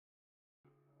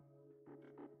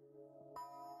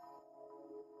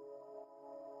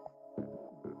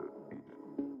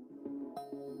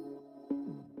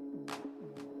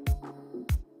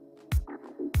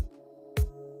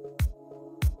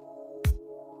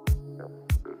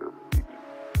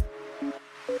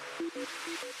Hi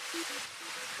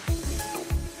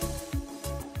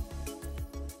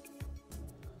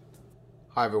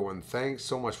everyone, thanks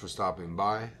so much for stopping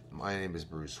by. My name is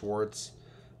Bruce Schwartz.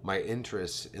 My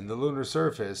interest in the lunar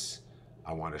surface,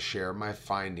 I want to share my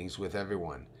findings with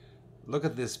everyone. Look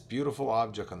at this beautiful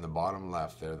object on the bottom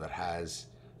left there that has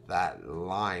that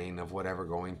line of whatever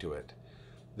going to it.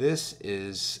 This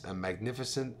is a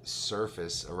magnificent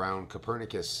surface around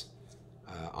Copernicus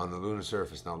on the lunar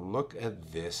surface. Now look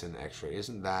at this in X-ray.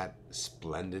 Isn't that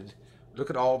splendid? Look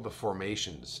at all the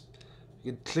formations.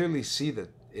 You can clearly see that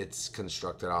it's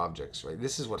constructed objects, right?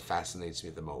 This is what fascinates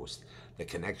me the most. The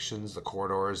connections, the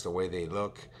corridors, the way they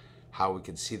look, how we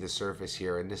can see the surface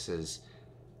here. And this is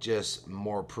just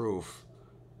more proof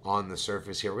on the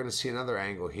surface here. We're going to see another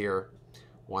angle here,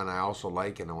 one I also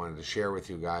like and I wanted to share with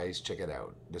you guys. Check it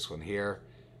out. This one here.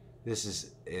 This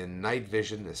is in night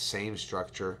vision, the same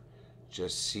structure,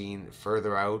 just seen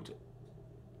further out,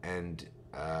 and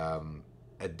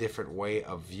a different way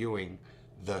of viewing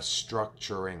the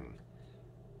structuring.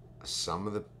 Some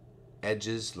of the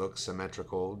edges look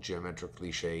symmetrical,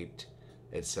 geometrically shaped,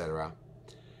 etc.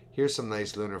 Here's some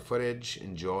nice lunar footage.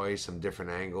 Enjoy some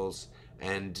different angles.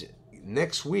 And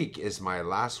next week is my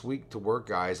last week to work,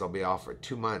 guys. I'll be off for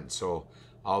 2 months, so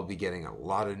I'll be getting a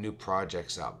lot of new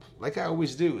projects up, like I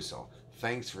always do. So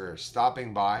thanks for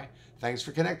stopping by. Thanks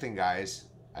for connecting, guys.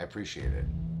 I appreciate it.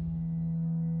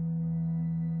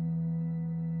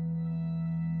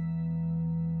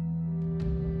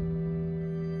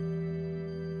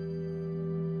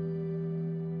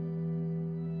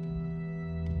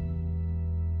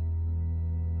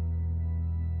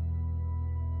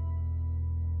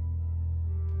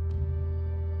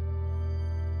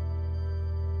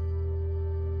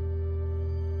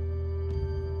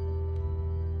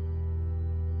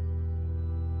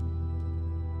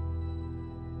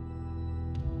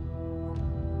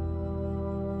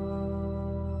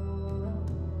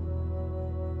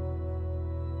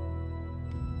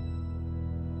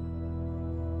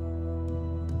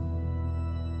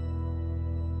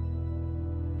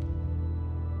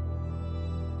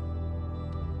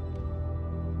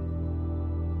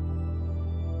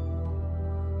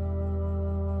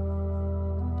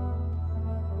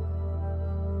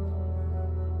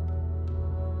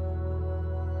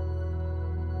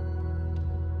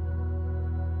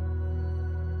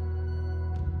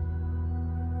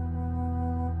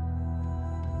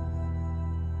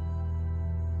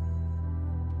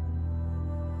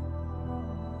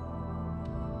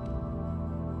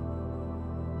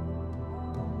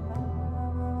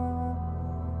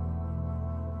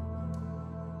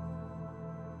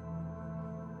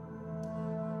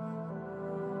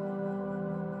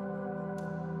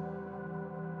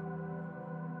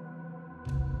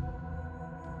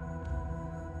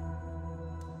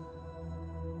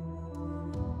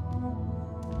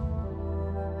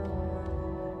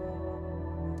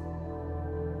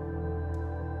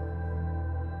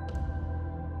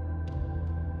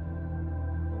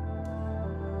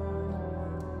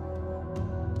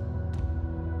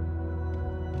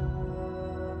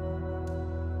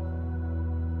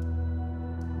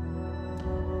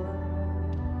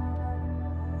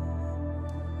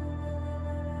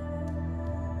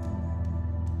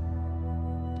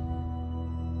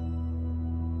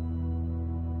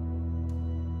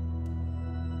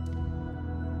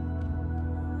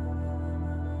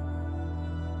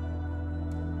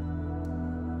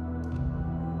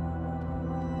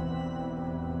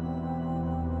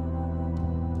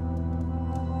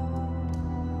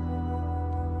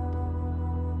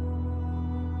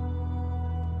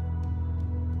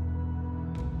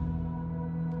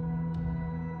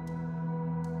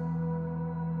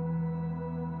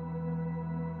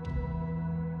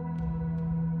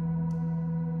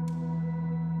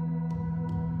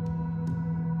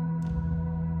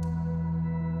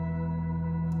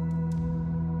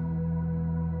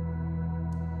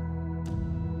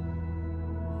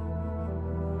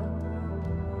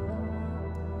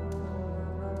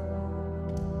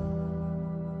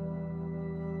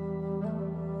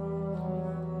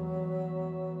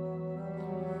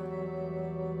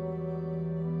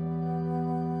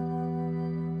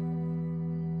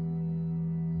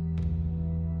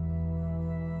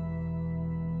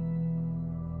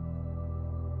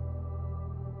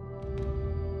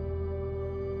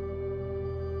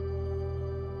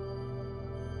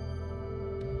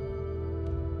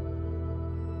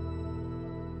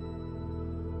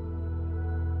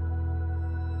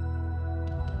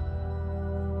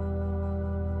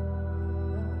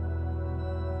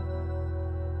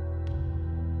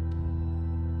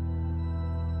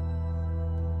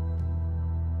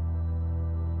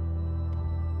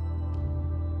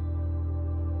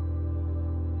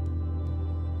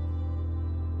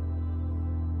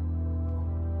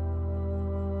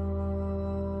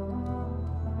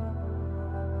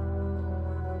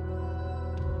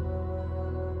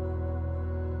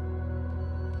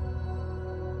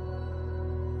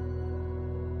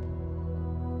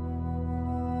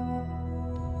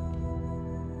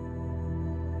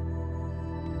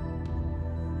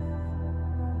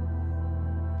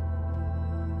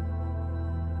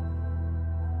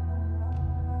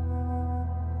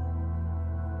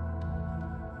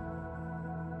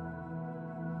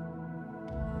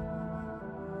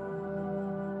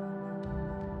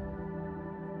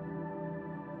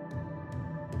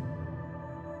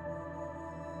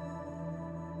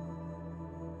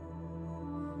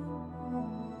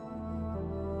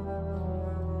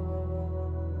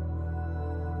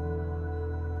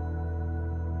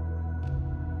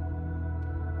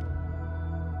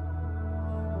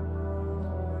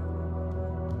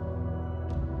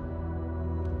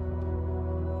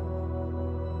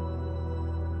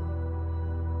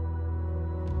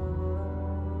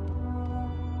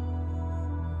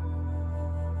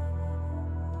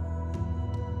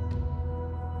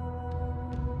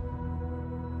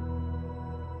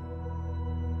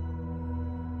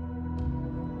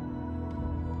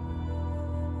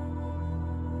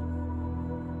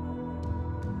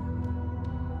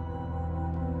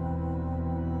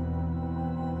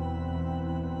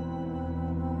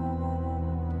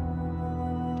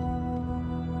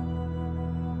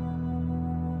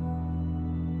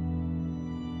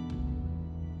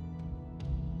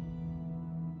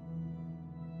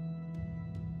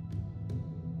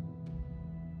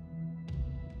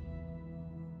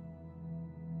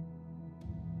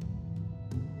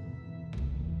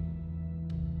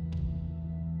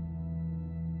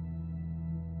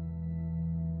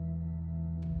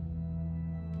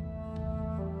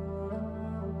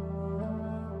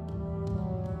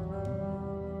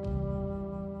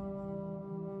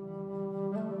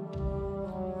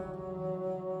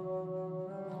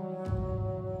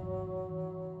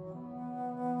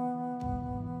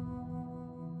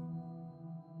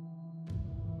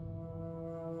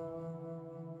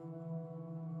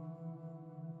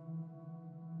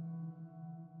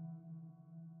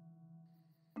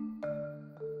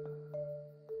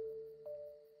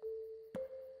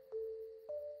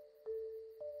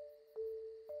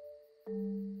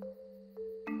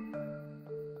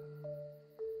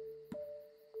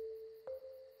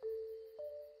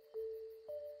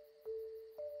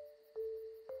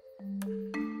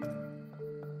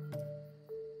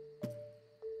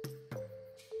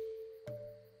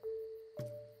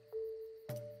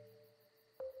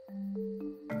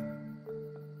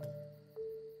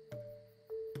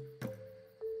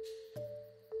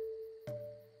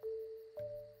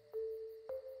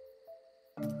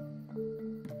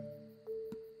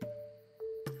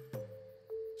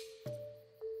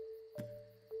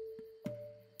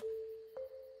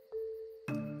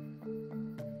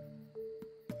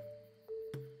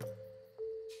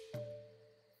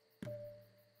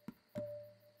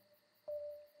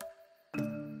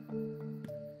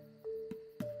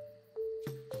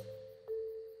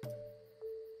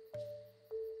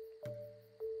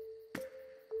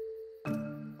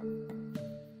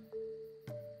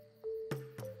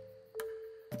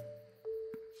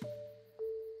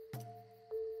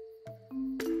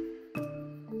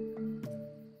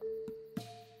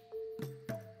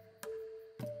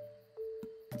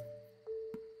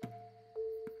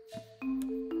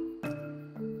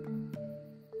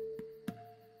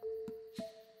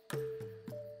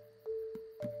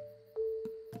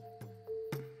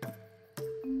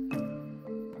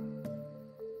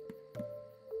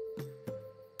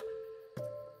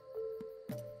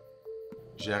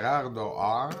 Gerardo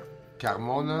R.,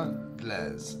 Carmona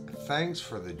Dlez. Thanks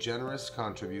for the generous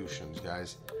contributions,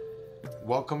 guys.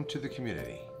 Welcome to the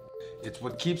community. It's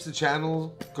what keeps the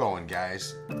channel going,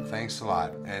 guys. Thanks a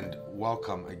lot, and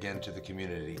welcome again to the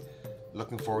community.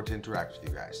 Looking forward to interact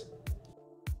with you guys.